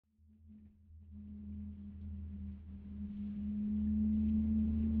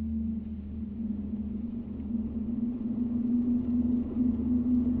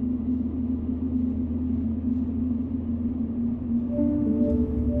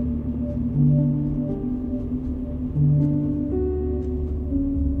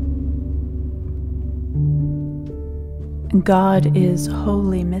God is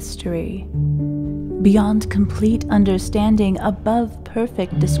holy mystery, beyond complete understanding, above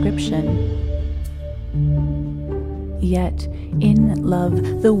perfect description. Yet, in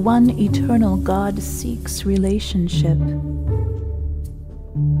love, the one eternal God seeks relationship.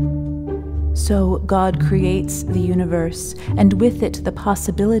 So God creates the universe, and with it the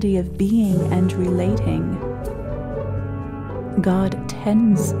possibility of being and relating. God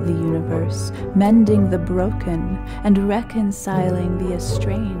tends the universe, mending the broken and reconciling the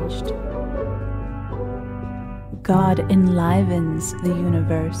estranged. God enlivens the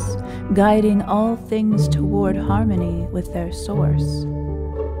universe, guiding all things toward harmony with their source.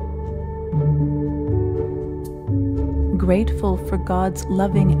 Grateful for God's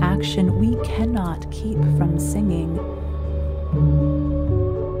loving action, we cannot keep from singing.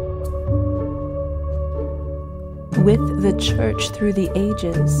 With the Church through the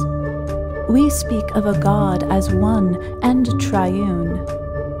ages, we speak of a God as one and triune,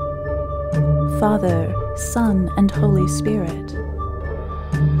 Father, Son, and Holy Spirit.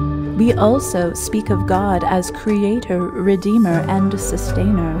 We also speak of God as Creator, Redeemer, and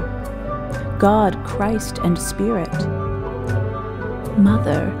Sustainer, God, Christ, and Spirit,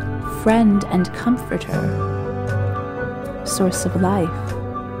 Mother, Friend, and Comforter, Source of life,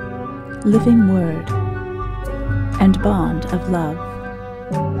 Living Word, and Bond of love.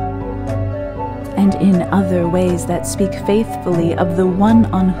 And in other ways that speak faithfully of the one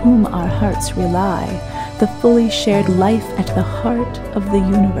on whom our hearts rely, the fully shared life at the heart of the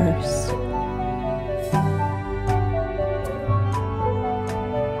universe.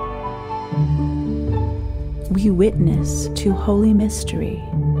 We witness to holy mystery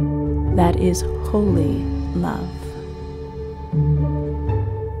that is holy love.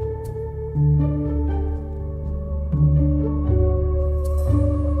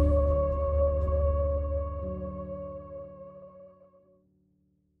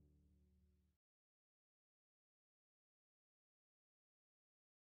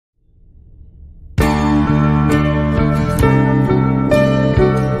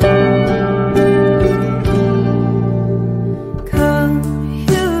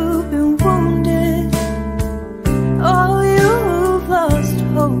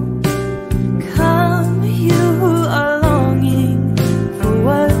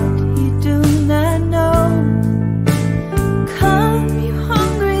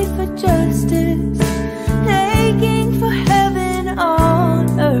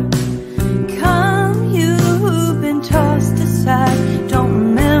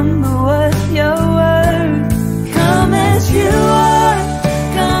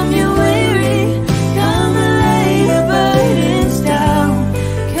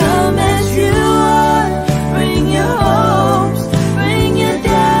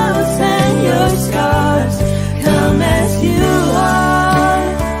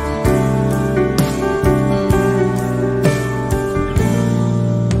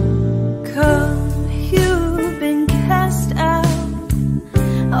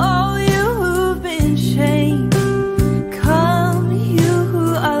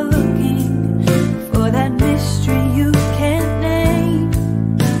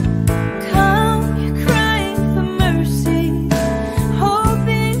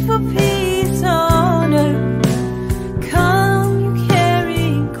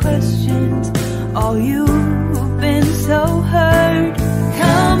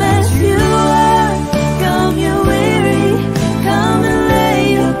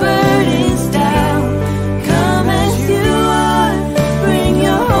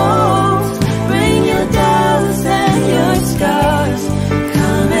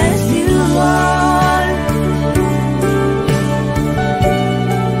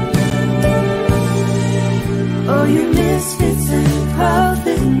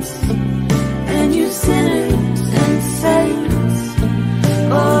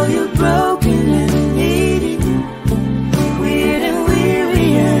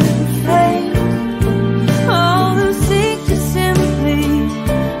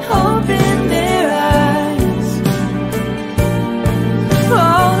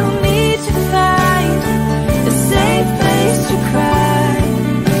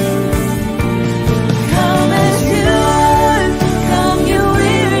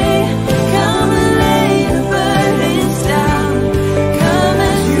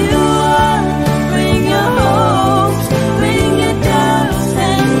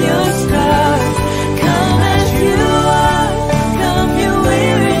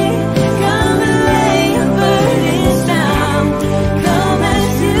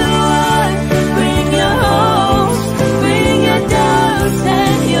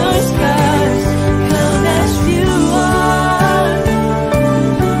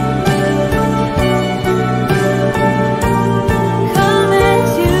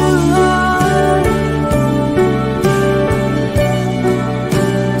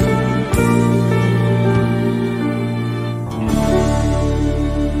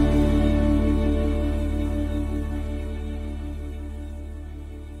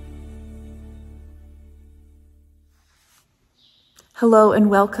 Hello and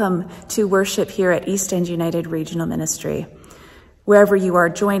welcome to worship here at East End United Regional Ministry. Wherever you are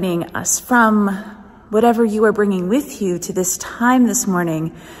joining us from, whatever you are bringing with you to this time this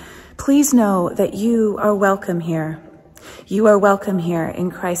morning, please know that you are welcome here. You are welcome here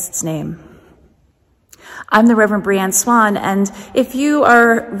in Christ's name. I'm the Reverend Brianne Swan, and if you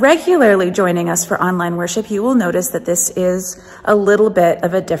are regularly joining us for online worship, you will notice that this is a little bit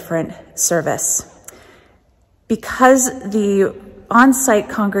of a different service. Because the on-site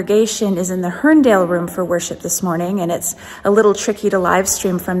congregation is in the Herndale room for worship this morning, and it's a little tricky to live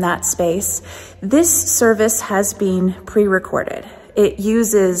stream from that space, this service has been pre-recorded. It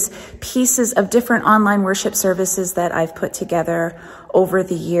uses pieces of different online worship services that I've put together over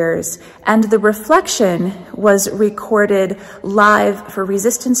the years. And the reflection was recorded live for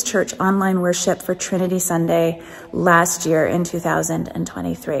Resistance Church online worship for Trinity Sunday last year in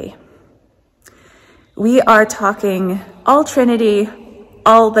 2023. We are talking all Trinity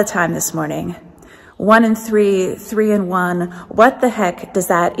all the time this morning. 1 and 3, 3 and 1. What the heck does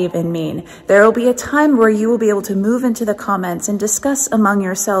that even mean? There will be a time where you will be able to move into the comments and discuss among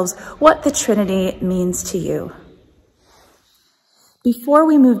yourselves what the Trinity means to you. Before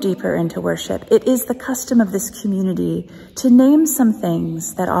we move deeper into worship, it is the custom of this community to name some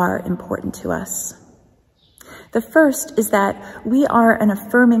things that are important to us. The first is that we are an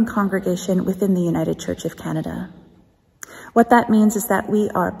affirming congregation within the United Church of Canada. What that means is that we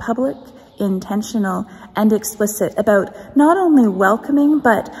are public, intentional, and explicit about not only welcoming,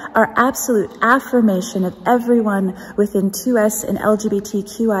 but our absolute affirmation of everyone within 2S and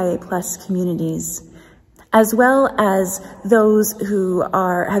LGBTQIA+ communities, as well as those who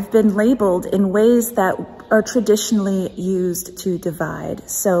have been labeled in ways that are traditionally used to divide.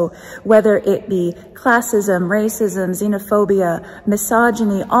 So whether it be classism, racism, xenophobia,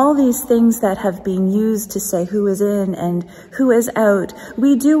 misogyny, all these things that have been used to say who is in and who is out,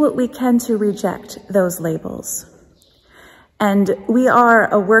 we do what we can to reject those labels. And we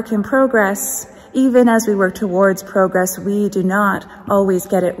are a work in progress. Even as we work towards progress, we do not always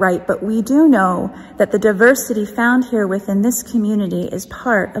get it right, but we do know that the diversity found here within this community is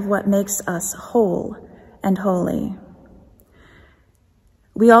part of what makes us whole and holy.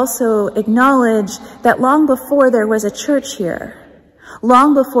 We also acknowledge that long before there was a church here,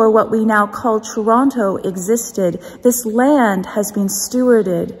 long before what we now call Toronto existed, this land has been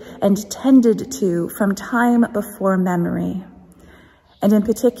stewarded and tended to from time before memory. And in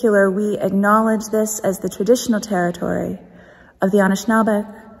particular, we acknowledge this as the traditional territory of the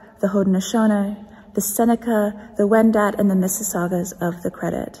Anishinaabeg, the Haudenosaunee, the Seneca, the Wendat, and the Mississaugas of the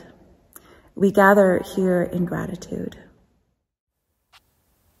Credit. We gather here in gratitude.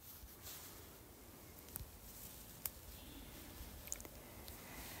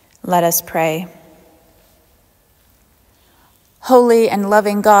 Let us pray. Holy and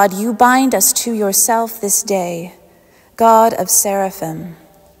loving God, you bind us to yourself this day, God of seraphim.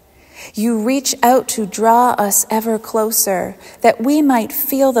 You reach out to draw us ever closer, that we might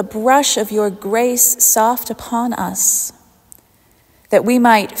feel the brush of your grace soft upon us, that we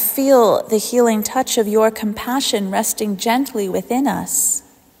might feel the healing touch of your compassion resting gently within us.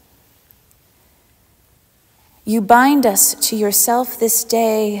 You bind us to yourself this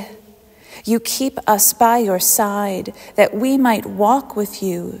day. You keep us by your side, that we might walk with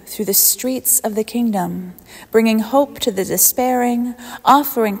you through the streets of the kingdom, bringing hope to the despairing,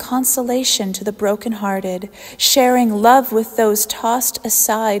 offering consolation to the brokenhearted, sharing love with those tossed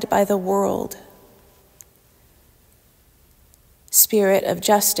aside by the world. Spirit of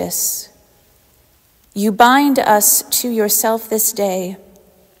justice, you bind us to yourself this day.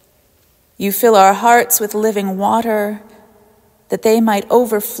 You fill our hearts with living water, that they might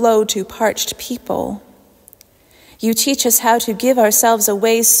overflow to parched people. You teach us how to give ourselves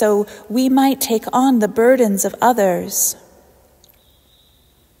away so we might take on the burdens of others.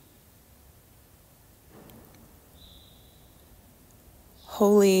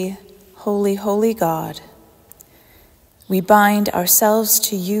 Holy, holy, holy God, we bind ourselves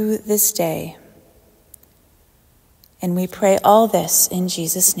to you this day, and we pray all this in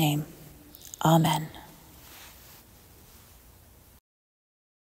Jesus' name. Amen.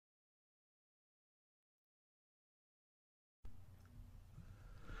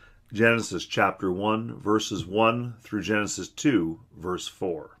 Genesis chapter 1, verses 1 through Genesis 2, verse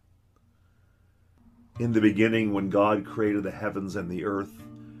 4. In the beginning, when God created the heavens and the earth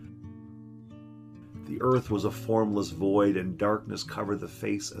was a formless void, and darkness covered the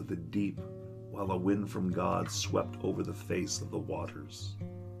face of the deep, while a wind from God swept over the face of the waters.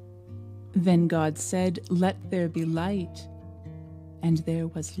 Then God said, "Let there be light," and there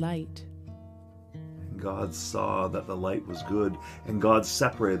was light. God saw that the light was good, and God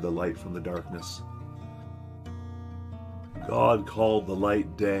separated the light from the darkness. God called the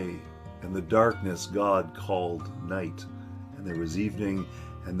light day, and the darkness God called night. And there was evening,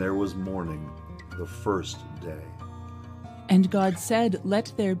 and there was morning, the first day. And God said,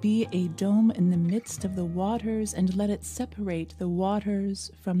 "Let there be a dome in the midst of the waters, and let it separate the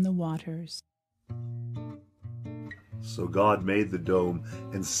waters from the waters." So God made the dome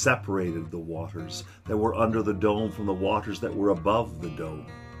and separated the waters that were under the dome from the waters that were above the dome.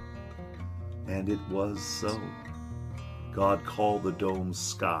 And it was so. God called the dome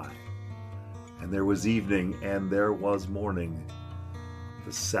sky. And there was evening, and there was morning,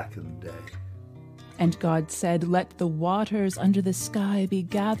 the second day. And God said, "Let the waters under the sky be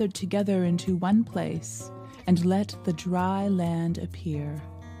gathered together into one place, and let the dry land appear."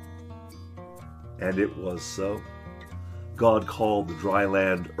 And it was so. God called the dry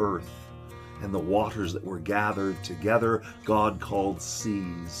land earth, and the waters that were gathered together God called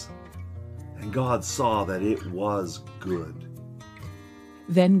seas. And God saw that it was good.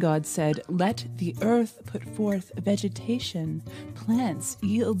 Then God said, "Let the earth put forth vegetation, plants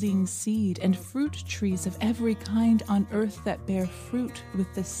yielding seed, and fruit trees of every kind on earth that bear fruit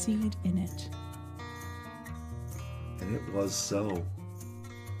with the seed in it." And it was so.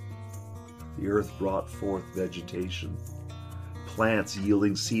 The earth brought forth vegetation, plants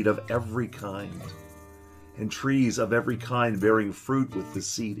yielding seed of every kind, and trees of every kind bearing fruit with the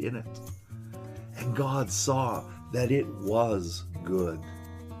seed in it. And God saw that it was good.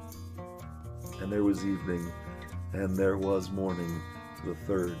 And there was evening, and there was morning, the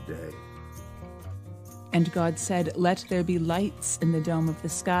third day. And God said, "Let there be lights in the dome of the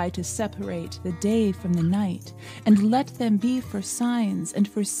sky to separate the day from the night, and let them be for signs and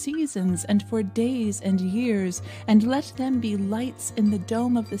for seasons and for days and years, and let them be lights in the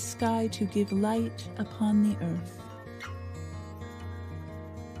dome of the sky to give light upon the earth."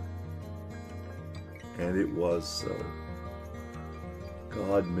 And it was so.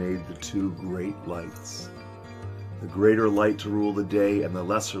 God made the two great lights, the greater light to rule the day and the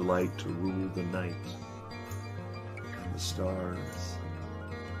lesser light to rule the night. And the stars,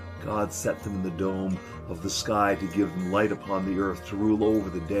 God set them in the dome of the sky to give them light upon the earth, to rule over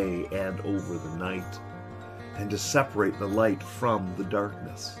the day and over the night, and to separate the light from the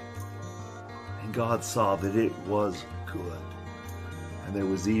darkness. And God saw that it was good. And there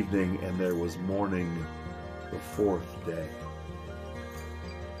was evening, and there was morning, the fourth day.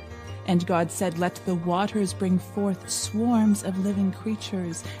 And God said, "Let the waters bring forth swarms of living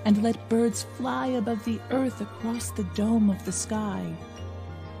creatures, and let birds fly above the earth across the dome of the sky."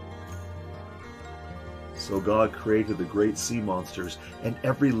 So God created the great sea monsters and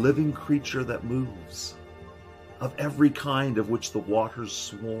every living creature that moves, of every kind of which the waters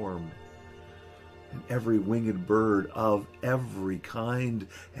swarm, and every winged bird of every kind.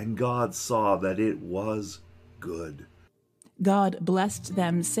 And God saw that it was good. God blessed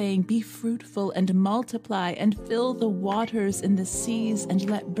them, saying, "Be fruitful and multiply, and fill the waters in the seas, and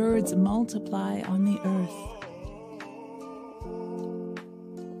let birds multiply on the earth."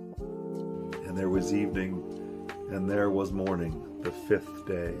 And there was evening, and there was morning, the fifth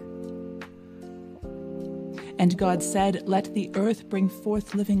day. And God said, "Let the earth bring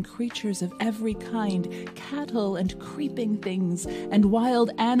forth living creatures of every kind, cattle and creeping things, and wild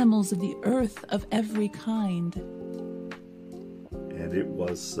animals of the earth of every kind." And it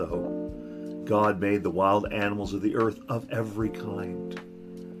was so. God made the wild animals of the earth of every kind,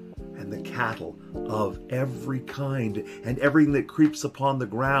 and the cattle of every kind, and everything that creeps upon the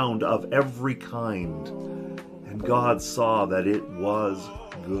ground of every kind. And God saw that it was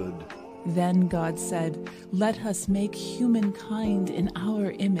good. Then God said, "Let us make humankind in our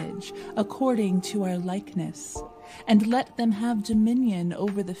image, according to our likeness, and let them have dominion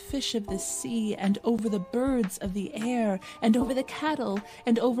over the fish of the sea, and over the birds of the air, and over the cattle,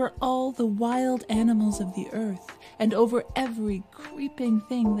 and over all the wild animals of the earth, and over every creeping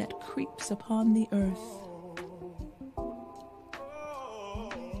thing that creeps upon the earth."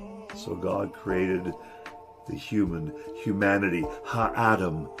 So God created the humanity,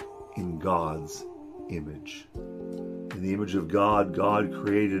 ha-Adam, in God's image. In the image of God, God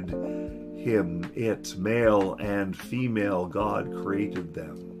created him, it, male and female, God created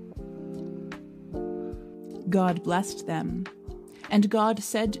them. God blessed them, and God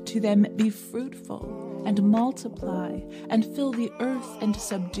said to them, "Be fruitful, and multiply, and fill the earth, and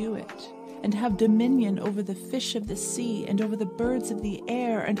subdue it, and have dominion over the fish of the sea, and over the birds of the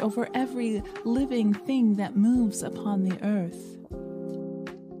air, and over every living thing that moves upon the earth."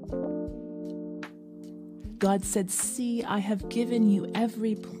 God said, "See, I have given you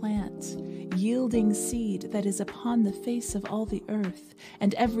every plant, yielding seed that is upon the face of all the earth,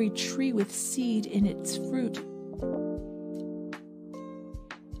 and every tree with seed in its fruit.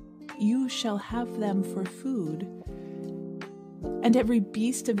 You shall have them for food. And every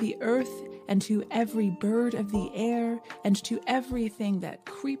beast of the earth, and to every bird of the air, and to everything that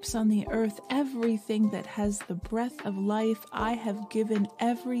creeps on the earth, everything that has the breath of life, I have given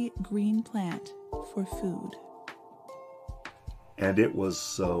every green plant for food." And it was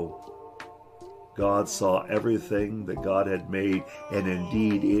so. God saw everything that God had made, and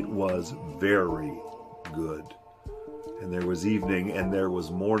indeed it was very good. And there was evening, and there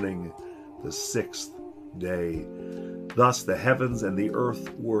was morning, the sixth day. Thus the heavens and the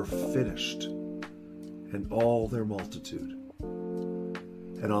earth were finished, and all their multitude.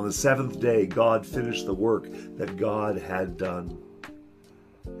 And on the seventh day God finished the work that God had done.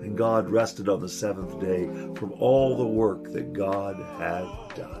 And God rested on the seventh day from all the work that God had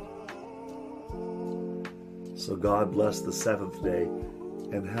done. So God blessed the seventh day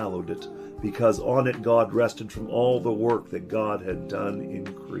and hallowed it, because on it God rested from all the work that God had done in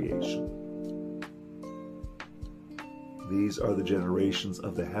creation. These are the generations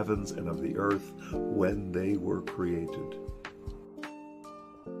of the heavens and of the earth when they were created.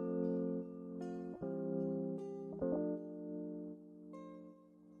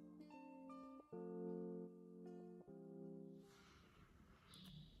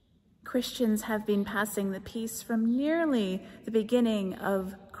 Christians have been passing the peace from nearly the beginning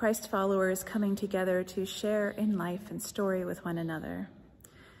of Christ followers coming together to share in life and story with one another.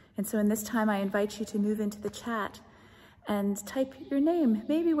 And so in this time, I invite you to move into the chat and type your name,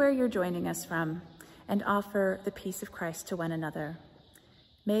 maybe where you're joining us from, and offer the peace of Christ to one another.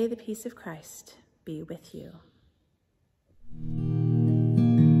 May the peace of Christ be with you.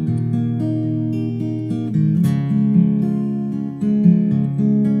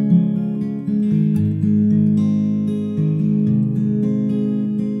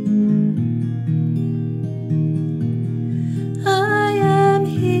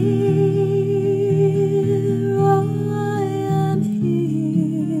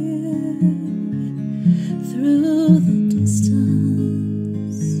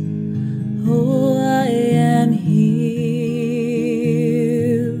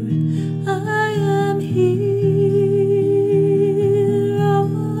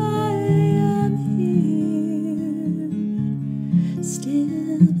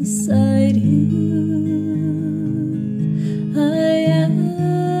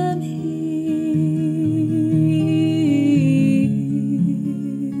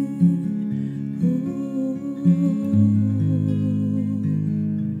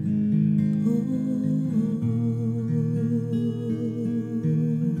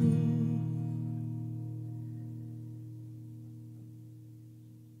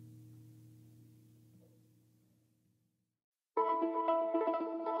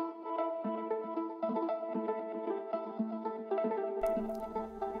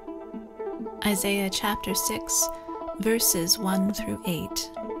 Isaiah chapter 6, verses 1 through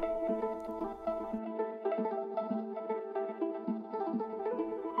 8.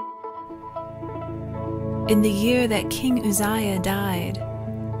 In the year that King Uzziah died,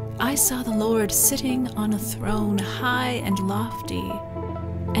 I saw the Lord sitting on a throne high and lofty,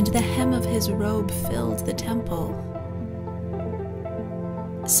 and the hem of his robe filled the temple.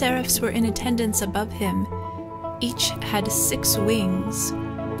 Seraphs were in attendance above him. Each had 6 wings.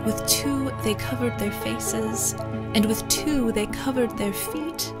 With 2 they covered their faces, and with 2 they covered their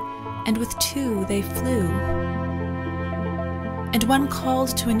feet, and with 2 they flew. And one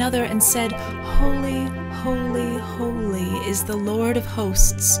called to another and said, "Holy, holy, holy is the Lord of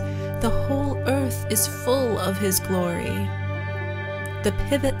hosts. The whole earth is full of his glory." The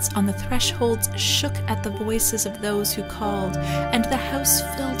pivots on the thresholds shook at the voices of those who called, and the house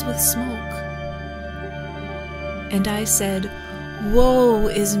filled with smoke. And I said, "Woe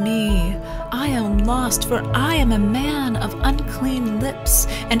is me! I am lost, for I am a man of unclean lips,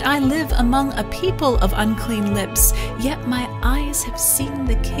 and I live among a people of unclean lips. Yet my eyes have seen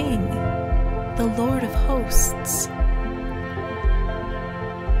the King, the Lord of hosts."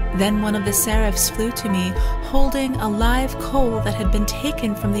 Then one of the seraphs flew to me, holding a live coal that had been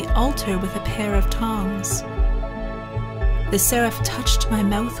taken from the altar with a pair of tongs. The seraph touched my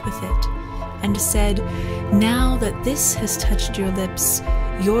mouth with it, and said, "Now that this has touched your lips,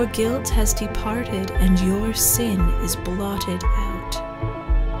 your guilt has departed and your sin is blotted out."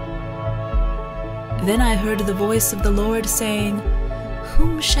 Then I heard the voice of the Lord saying,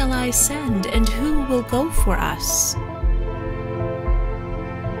 "Whom shall I send, and who will go for us?"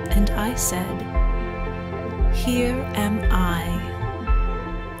 And I said, Here am I.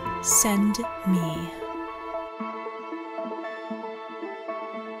 Send me.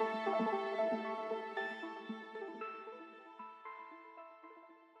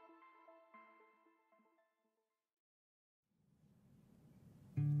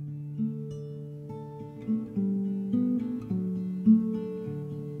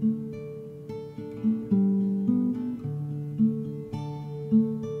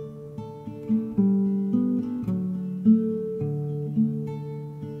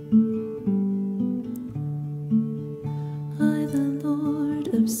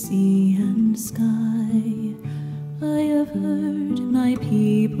 Of sea and sky, I have heard my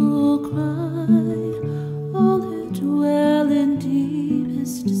people cry, all who dwell in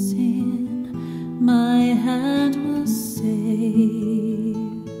deepest sin, my hand will save.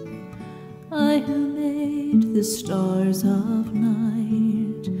 I who made the stars of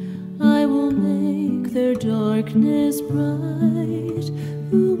night, I will make their darkness bright,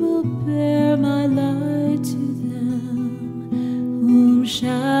 who will bear my light to them. Whom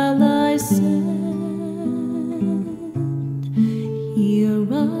shall I send? Here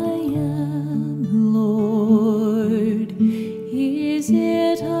I am, Lord. Is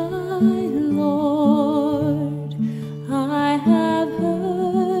it I, Lord? I have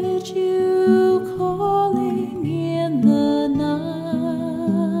heard you calling in the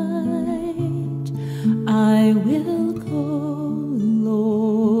night. I will go,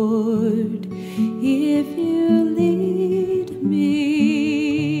 Lord, if you lead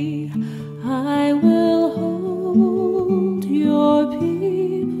me. I will hold your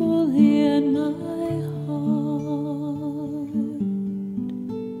people in my heart.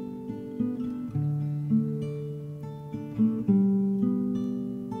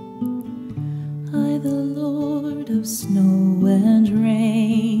 I, the Lord of snow and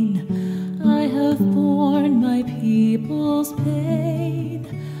rain, I have borne my people's pain.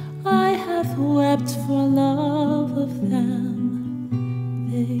 I have wept for love of them.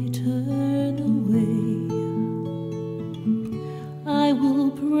 They turn away. I will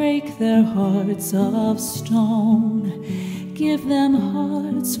break their hearts of stone, give them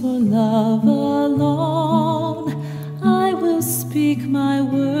hearts for love alone. I will speak my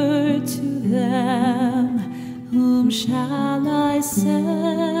word to them. Whom shall I send?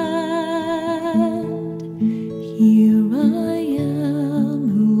 Here I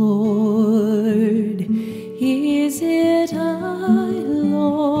am, Lord. Is it I,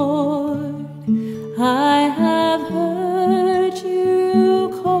 Lord? I have heard you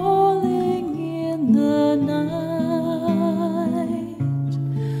calling in the night.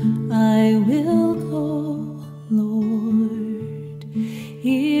 I will go, Lord,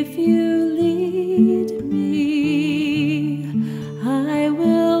 if you lead me. I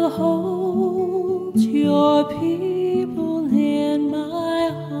will hold your people in my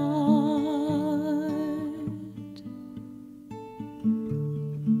heart.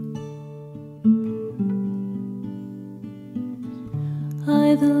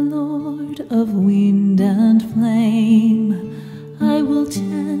 I, the Lord of wind and flame, I will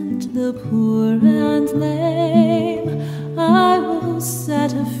tend the poor and lame. I will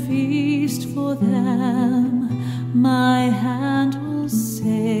set a feast for them. My hand will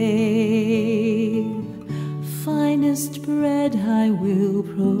save. Finest bread I will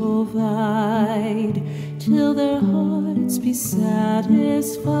provide, till their hearts be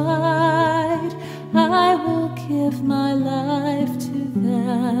satisfied. I will give my life to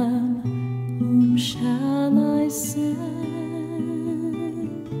them. Whom shall I send?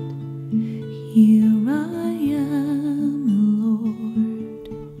 Here I am, Lord.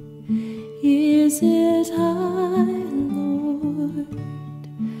 Is it I, Lord?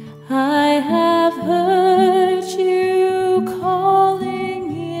 I have heard you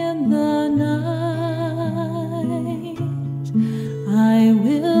calling in the night. I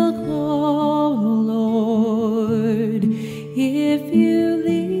will go, Lord, if you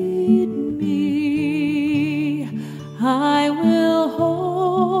lead me. I will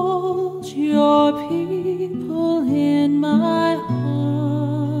hold your peace.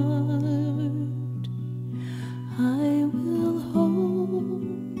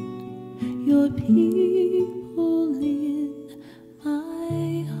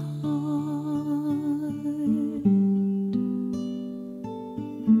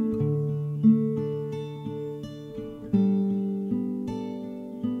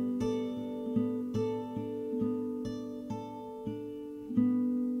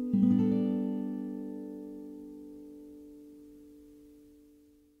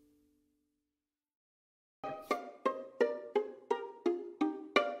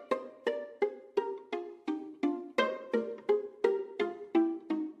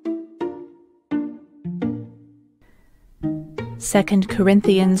 2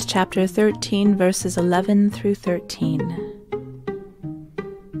 Corinthians chapter 13, verses 11 through 13.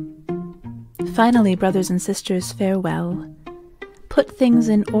 Finally, brothers and sisters, farewell. Put things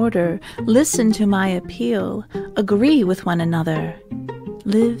in order, listen to my appeal, agree with one another,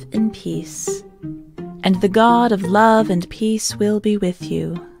 live in peace, and the God of love and peace will be with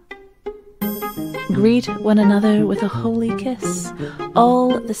you. Greet one another with a holy kiss.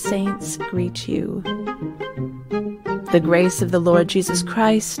 All the saints greet you. The grace of the Lord Jesus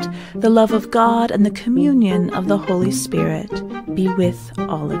Christ, the love of God, and the communion of the Holy Spirit be with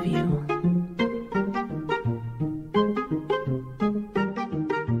all of you.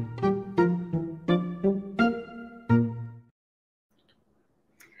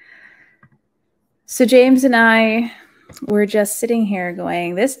 So James and I were just sitting here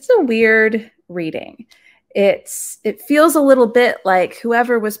going, this is a weird reading. It feels a little bit like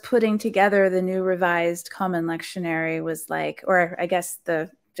whoever was putting together the New Revised Common Lectionary was like, or I guess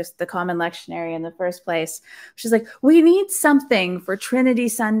just the Common Lectionary in the first place. She's like, we need something for Trinity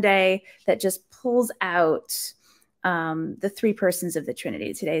Sunday that just pulls out the three persons of the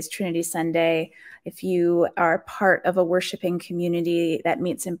Trinity. Today's Trinity Sunday. If you are part of a worshiping community that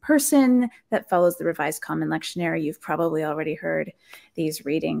meets in person, that follows the Revised Common Lectionary, you've probably already heard these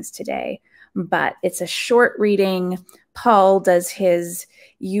readings today. But it's a short reading. Paul does his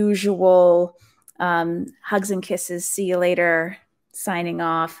usual hugs and kisses, see you later, signing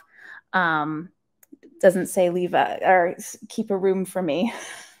off. Doesn't say leave or keep a room for me,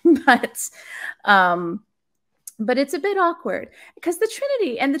 but it's a bit awkward because the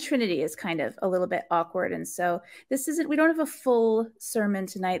Trinity is kind of a little bit awkward. And so we don't have a full sermon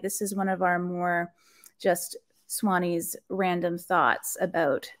tonight. This is one of our more just Swanee's random thoughts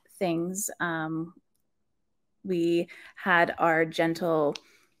about things. We had our gentle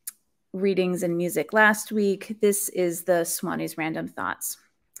readings and music last week. This is the Swanee's random thoughts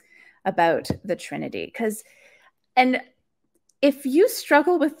about the Trinity. And if you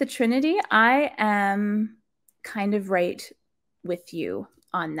struggle with the Trinity, I am kind of right with you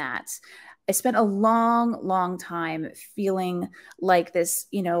on that. I spent a long time feeling like this,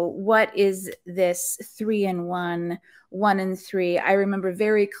 what is this 3 in 1, 1 in 3? I remember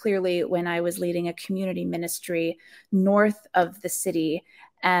very clearly when I was leading a community ministry north of the city,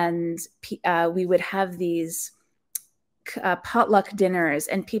 and we would have these potluck dinners,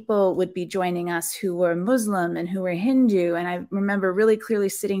 and people would be joining us who were Muslim and who were Hindu. And I remember really clearly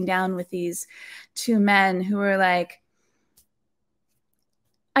sitting down with these two men who were like,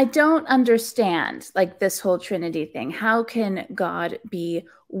 I don't understand like this whole Trinity thing. How can God be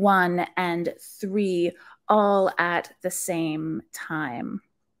 1 and 3 all at the same time?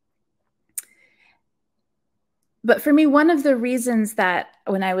 But for me, one of the reasons that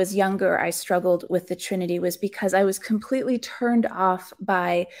when I was younger, I struggled with the Trinity was because I was completely turned off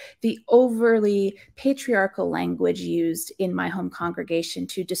by the overly patriarchal language used in my home congregation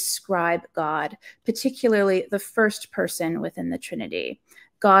to describe God, particularly the first person within the Trinity,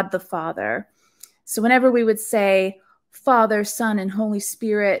 God the Father. So whenever we would say Father, Son, and Holy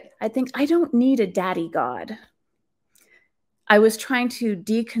Spirit, I think I don't need a daddy God. I was trying to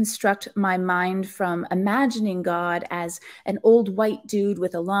deconstruct my mind from imagining God as an old white dude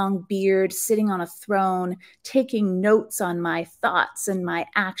with a long beard sitting on a throne, taking notes on my thoughts and my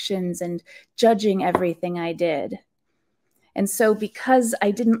actions and judging everything I did. And so because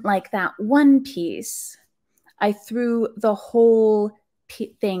I didn't like that one piece, I threw the whole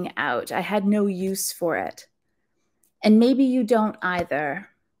thing out. I had no use for it. And maybe you don't either.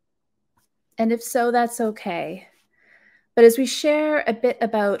 And if so, that's okay. But as we share a bit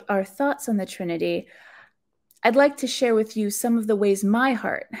about our thoughts on the Trinity, I'd like to share with you some of the ways my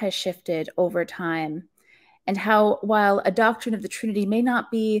heart has shifted over time, and how, while a doctrine of the Trinity may not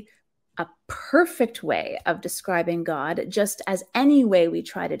be a perfect way of describing God, just as any way we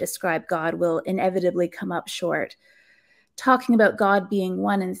try to describe God will inevitably come up short, talking about God being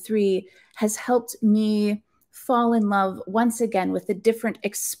 1 and 3 has helped me fall in love once again with the different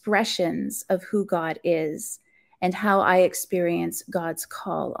expressions of who God is and how I experience God's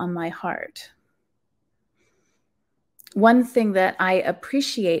call on my heart. One thing that I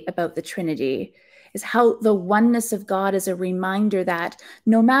appreciate about the Trinity is how the oneness of God is a reminder that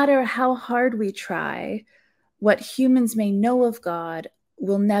no matter how hard we try, what humans may know of God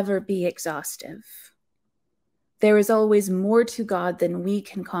will never be exhaustive. There is always more to God than we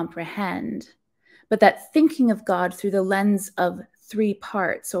can comprehend, but that thinking of God through the lens of 3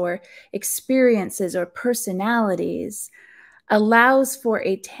 parts or experiences or personalities allows for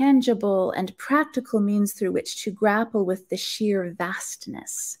a tangible and practical means through which to grapple with the sheer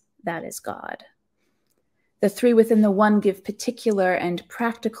vastness that is God. The three within the one give particular and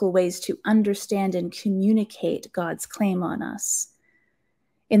practical ways to understand and communicate God's claim on us.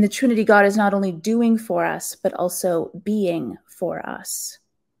 In the Trinity, God is not only doing for us, but also being for us.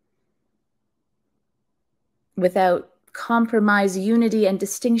 Without compromise, unity and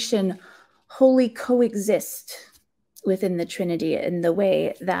distinction wholly coexist within the Trinity in the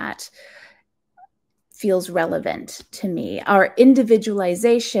way that feels relevant to me. Our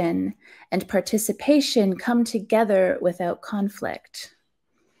individualization and participation come together without conflict.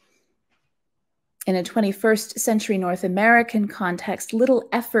 In a 21st century North American context, little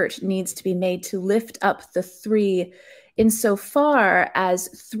effort needs to be made to lift up the three insofar as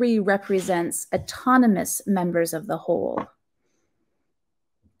three represents autonomous members of the whole.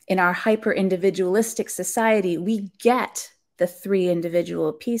 In our hyper-individualistic society, we get the three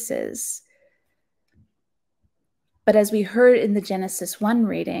individual pieces. But as we heard in the Genesis 1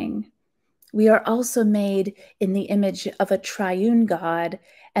 reading, we are also made in the image of a triune God,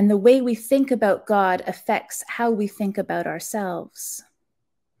 and the way we think about God affects how we think about ourselves.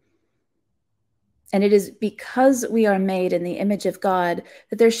 And it is because we are made in the image of God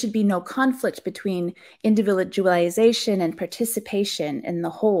that there should be no conflict between individualization and participation in the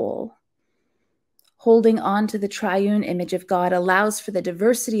whole. Holding on to the triune image of God allows for the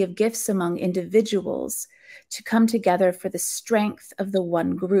diversity of gifts among individuals to come together for the strength of the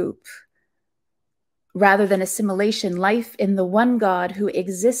one group. Rather than assimilation, life in the one God who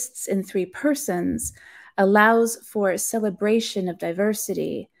exists in three persons allows for celebration of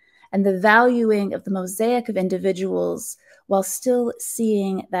diversity and the valuing of the mosaic of individuals while still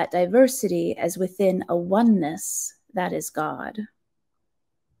seeing that diversity as within a oneness that is God.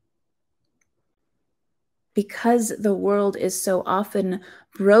 Because the world is so often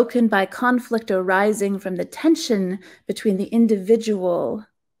broken by conflict arising from the tension between the individual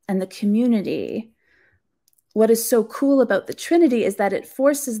and the community, what is so cool about the Trinity is that it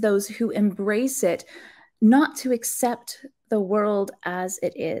forces those who embrace it not to accept the world as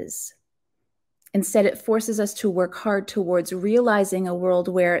it is. Instead, it forces us to work hard towards realizing a world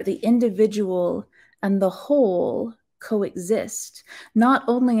where the individual and the whole coexist, not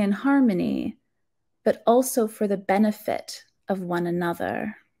only in harmony, but also for the benefit of one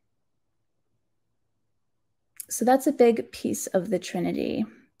another. So that's a big piece of the Trinity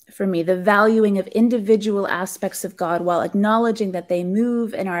for me, the valuing of individual aspects of God while acknowledging that they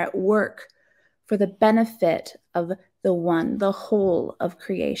move and are at work for the benefit of the one, the whole of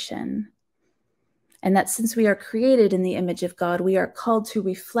creation. And that since we are created in the image of God, we are called to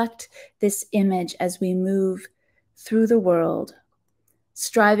reflect this image as we move through the world,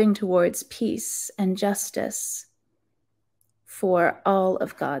 striving towards peace and justice for all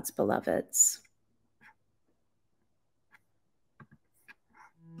of God's beloveds.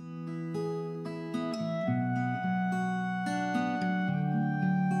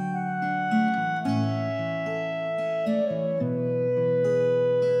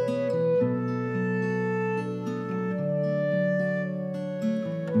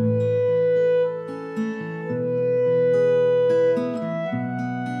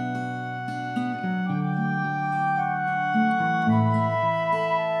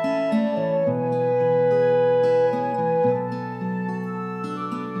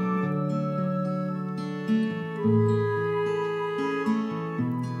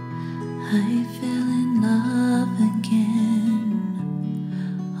 I fell in love again.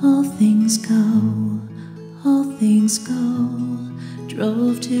 All things go, all things go.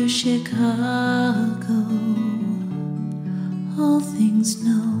 Drove to Chicago. All things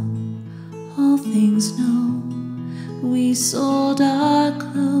know, all things know. We sold our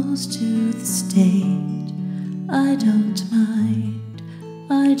clothes to the state. I don't mind,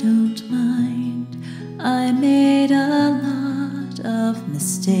 I don't mind. I made a lot of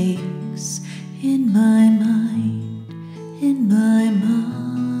mistakes in my mind, in my mind.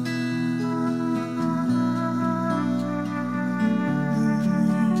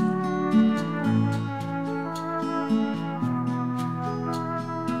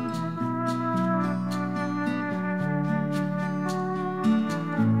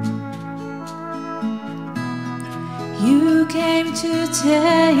 You came to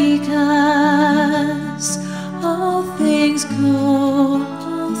take us. All things go,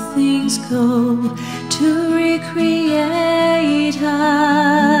 all things go to recreate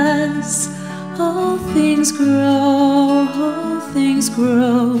us. All things grow, all things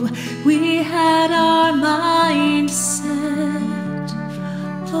grow. We had our mind set.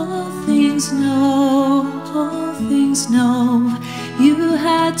 All things know, all things know. You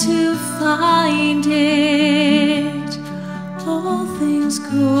had to find it. All things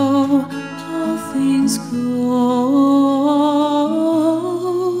go, all things things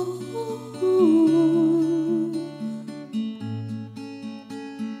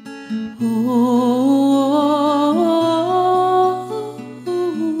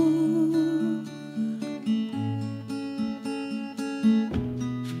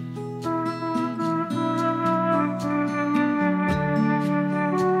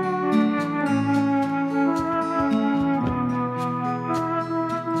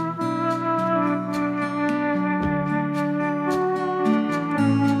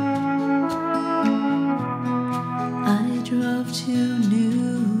I drove to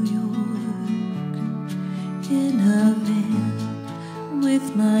New York in a van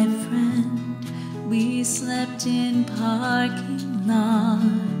with my friend. We slept in parking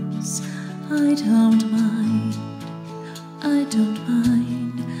lots. I don't mind, I don't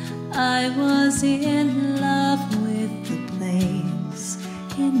mind. I was in love with the place.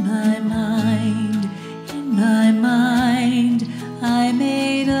 In my mind, I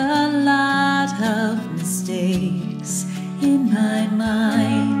made a lot of mistakes. In my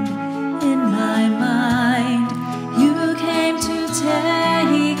mind, you came to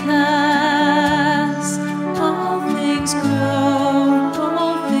take us. All things grow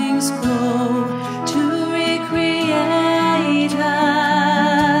to recreate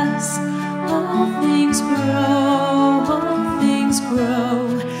us. All things grow.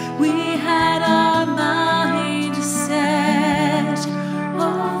 We had our mind set.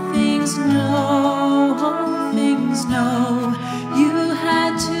 All things know. You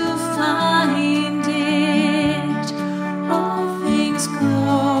had to find it. All things grow.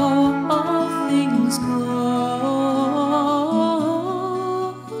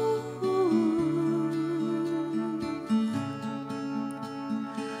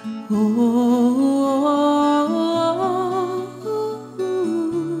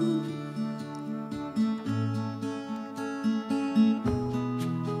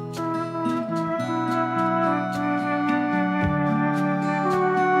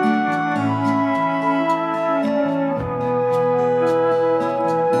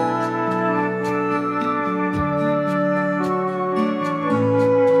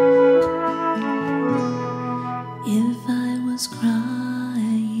 If I was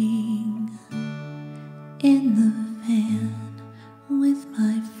crying in the van with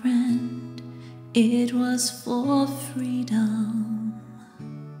my friend, it was for freedom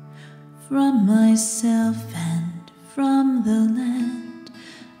from myself and from the land.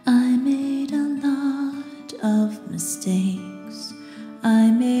 I made a lot of mistakes. I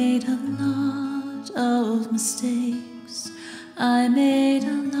made a lot of mistakes. I made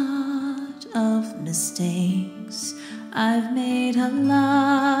a lot of mistakes. I've made a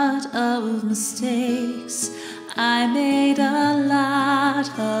lot of mistakes. I made a lot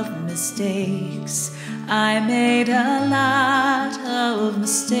of mistakes. I made a lot of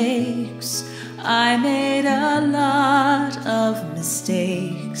mistakes. I made a lot of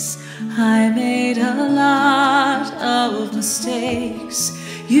mistakes. I made a lot of mistakes.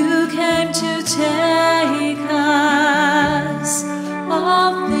 You came to take us.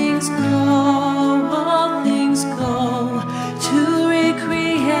 All things go to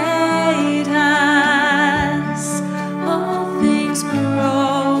recreate us. All things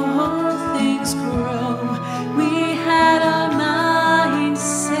grow. We had our mind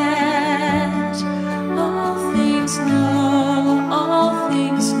set. All things know.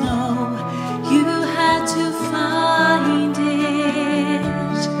 You had to find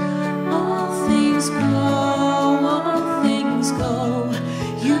it. All things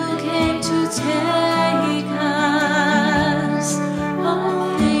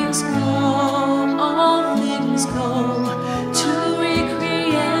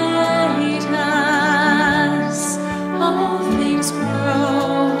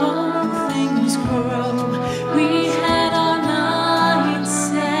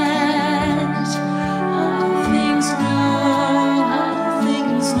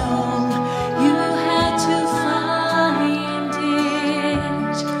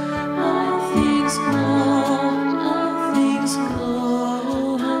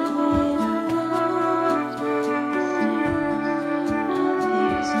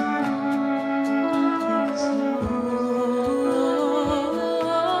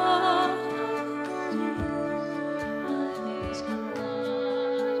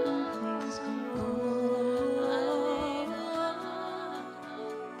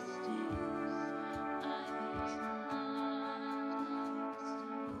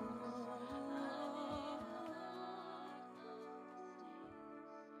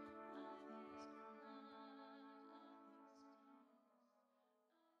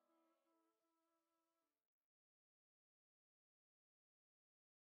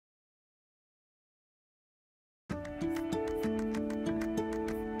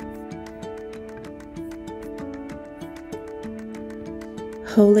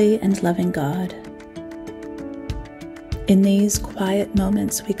Holy and loving God, in these quiet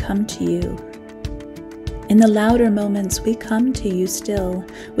moments we come to you. In the louder moments we come to you still,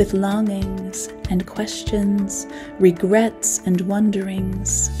 with longings and questions, regrets and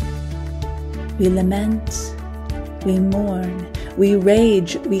wonderings. We lament, we mourn, we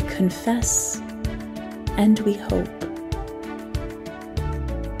rage, we confess, and we hope.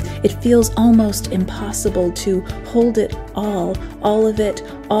 It feels almost impossible to hold it all of it,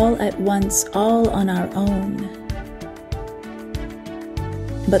 all at once, all on our own.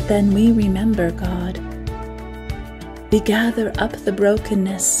 But then we remember, God. We gather up the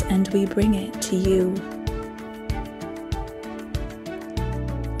brokenness and we bring it to you.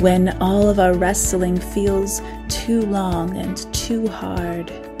 When all of our wrestling feels too long and too hard,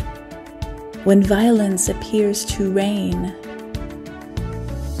 when violence appears to reign,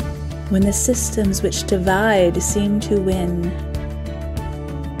 when the systems which divide seem to win,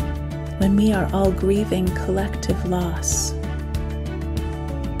 when we are all grieving collective loss,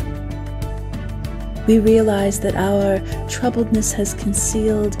 we realize that our troubledness has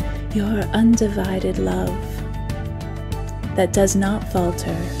concealed your undivided love that does not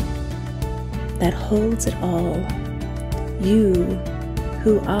falter, that holds it all, you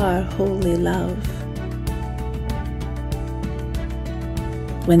who are holy love.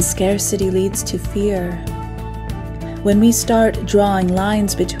 When scarcity leads to fear, when we start drawing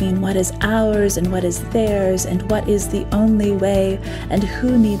lines between what is ours and what is theirs, and what is the only way and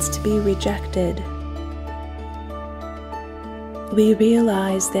who needs to be rejected, we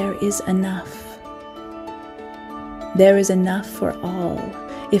realize there is enough. There is enough for all,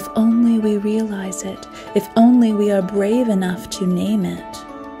 if only we realize it, if only we are brave enough to name it.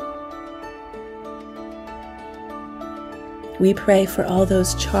 We pray for all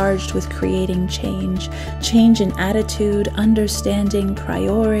those charged with creating change in attitude, understanding,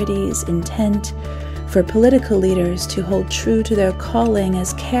 priorities, intent, for political leaders to hold true to their calling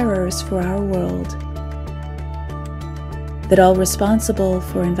as carers for our world. That all responsible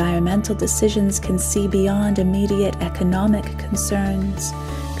for environmental decisions can see beyond immediate economic concerns,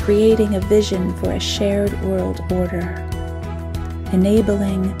 creating a vision for a shared world order,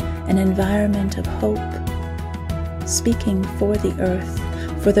 enabling an environment of hope, speaking for the earth,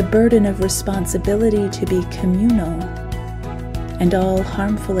 for the burden of responsibility to be communal, and all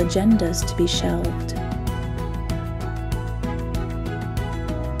harmful agendas to be shelved.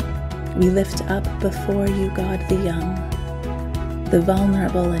 We lift up before you, God, the young, the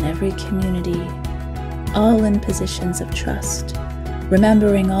vulnerable in every community, all in positions of trust,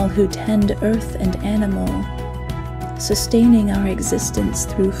 remembering all who tend earth and animal, sustaining our existence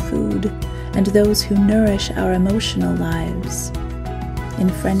through food, and those who nourish our emotional lives, in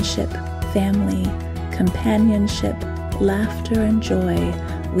friendship, family, companionship, laughter, and joy,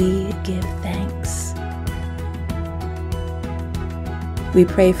 we give thanks. We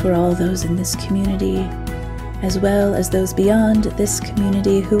pray for all those in this community, as well as those beyond this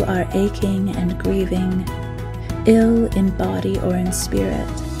community who are aching and grieving, ill in body or in spirit,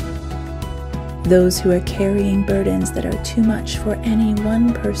 those who are carrying burdens that are too much for any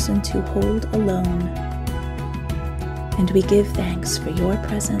one person to hold alone. And we give thanks for your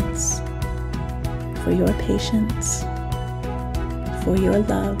presence, for your patience, for your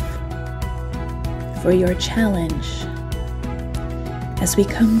love, for your challenge, as we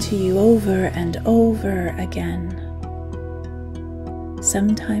come to you over and over again,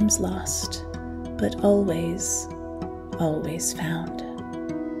 sometimes lost, but always, always found.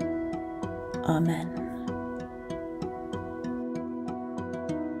 Amen.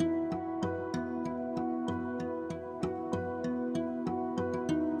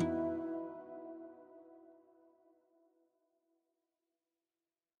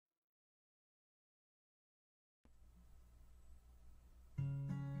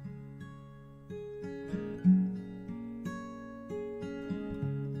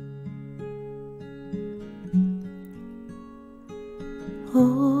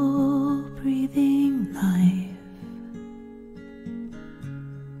 Oh, breathing life,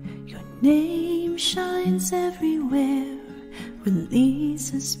 your name shines everywhere.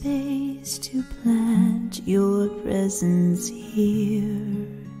 Release a space to plant your presence here.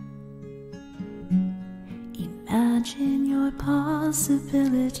 Imagine your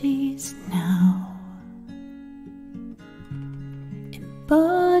possibilities now.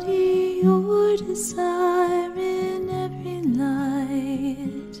 Embody your desire in every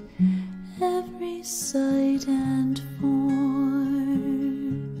light, every sight and form.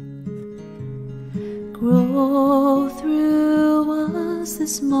 Grow through us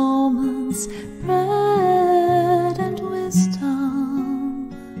this moment's bread and wisdom.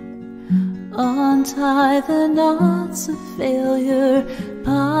 untie the knots of failure,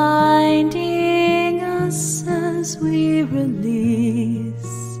 binding us as we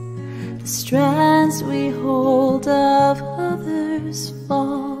release the strands we hold of others'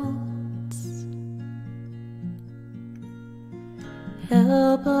 faults.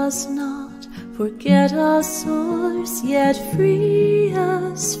 Help us not forget our source, yet free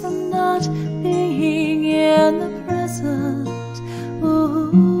us from not being in the present. Ooh.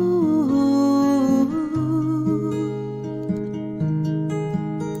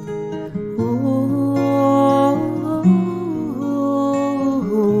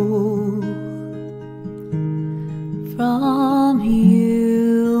 From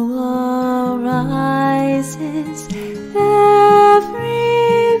you arises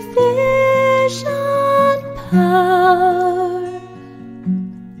every vision, power,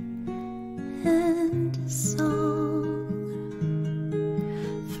 and song.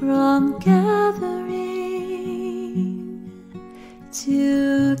 From gathering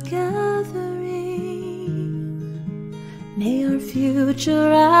to gathering, may our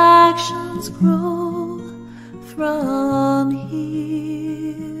future actions grow from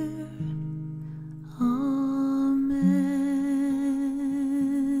here. Amen.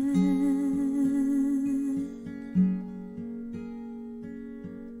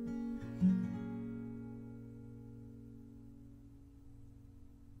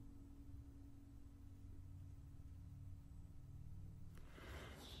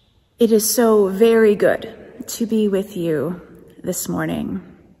 It is so very good to be with you this morning.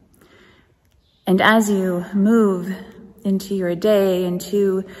 And as you move into your day,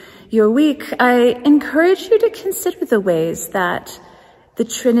 into your week, I encourage you to consider the ways that the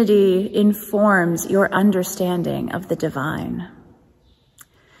Trinity informs your understanding of the divine.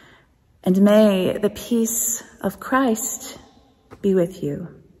 And may the peace of Christ be with you.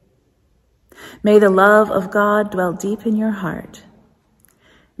 May the love of God dwell deep in your heart.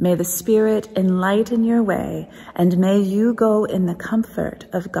 May the Spirit enlighten your way, and may you go in the comfort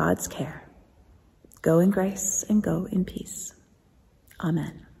of God's care. Go in grace and go in peace.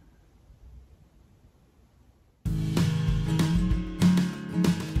 Amen.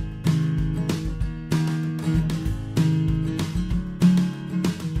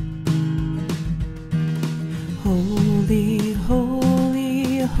 Holy,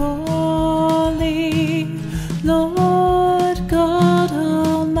 holy, holy, Lord God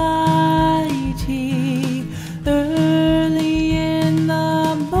Almighty, early in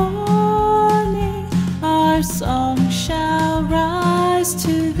the morning our song shall rise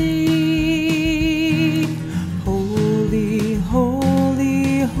to thee. Holy,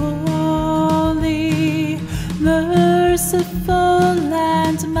 holy, holy, merciful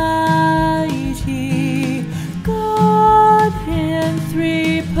and mighty, God in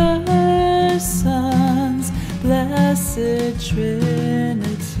three persons, blessed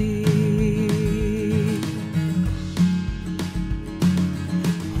Trinity.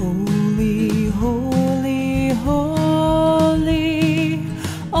 Holy, holy, holy,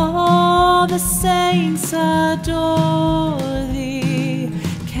 all the saints adore thee,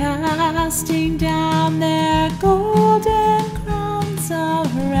 casting down their golden crowns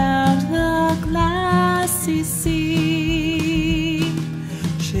around the glassy sea.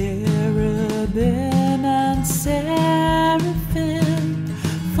 Cherubim and seraphim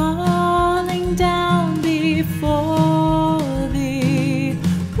falling down before thee,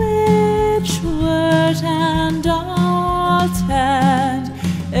 which word and ought and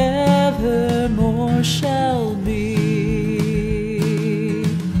evermore shall be.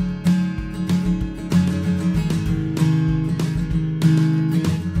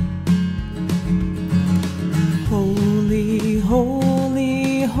 Holy,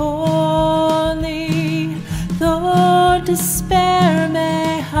 holy, holy, though despair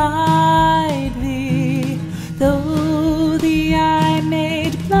may hide thee, though the eye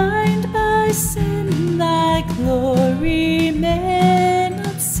made blind by sin thy glory may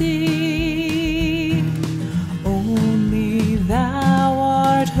not see. Only thou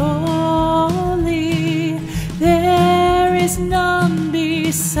art holy, there is none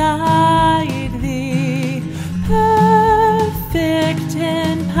beside thee, perfect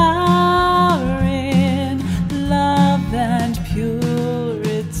in power, in love and purity.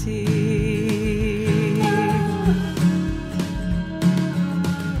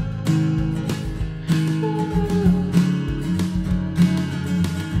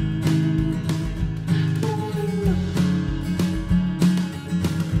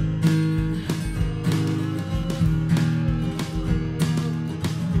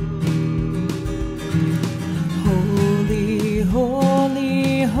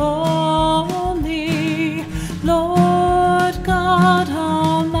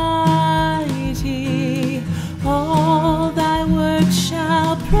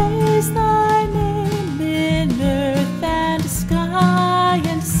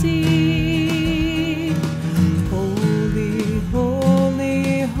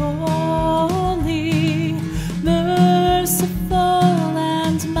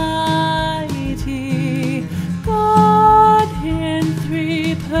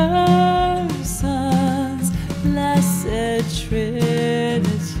 her.